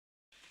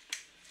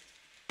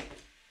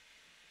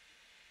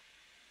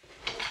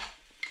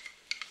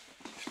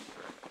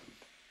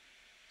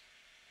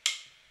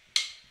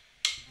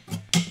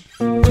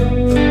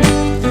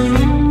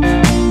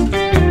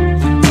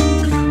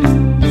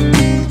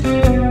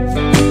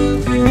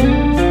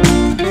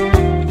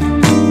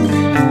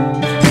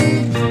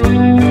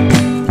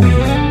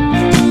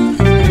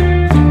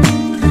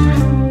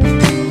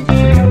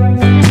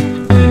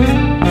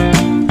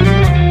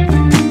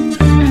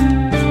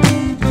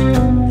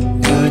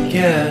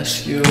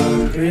guess you're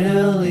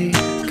really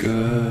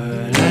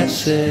good at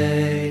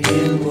saying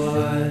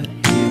what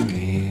you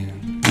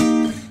mean.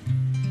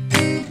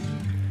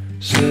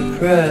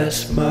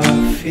 Suppress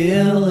my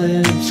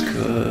feelings,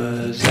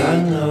 'cause I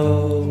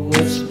know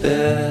what's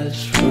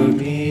best for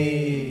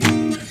me.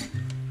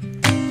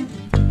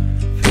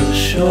 Feel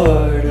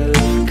short of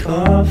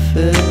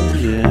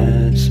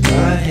confidence,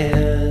 my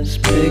hands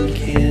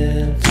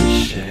begin to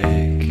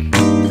shake.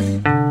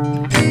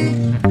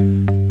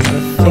 I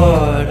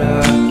thought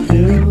I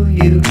knew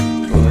you,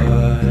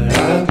 but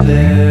I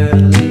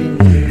barely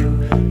knew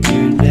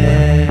your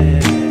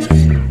name.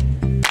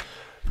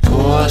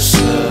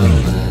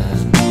 Porcelain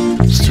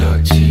stuck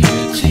to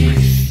your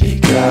teeth, you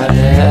got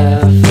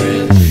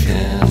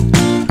everything,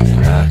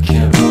 and I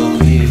can't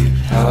believe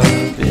how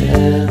I've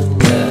been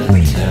let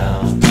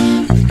down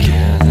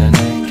again and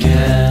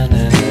again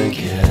and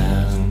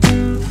again.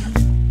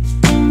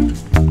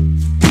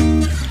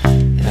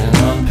 And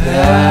I'm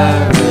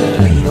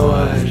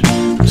paranoid,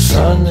 what's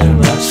under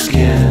my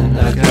skin?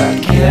 I got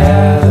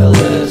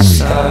careless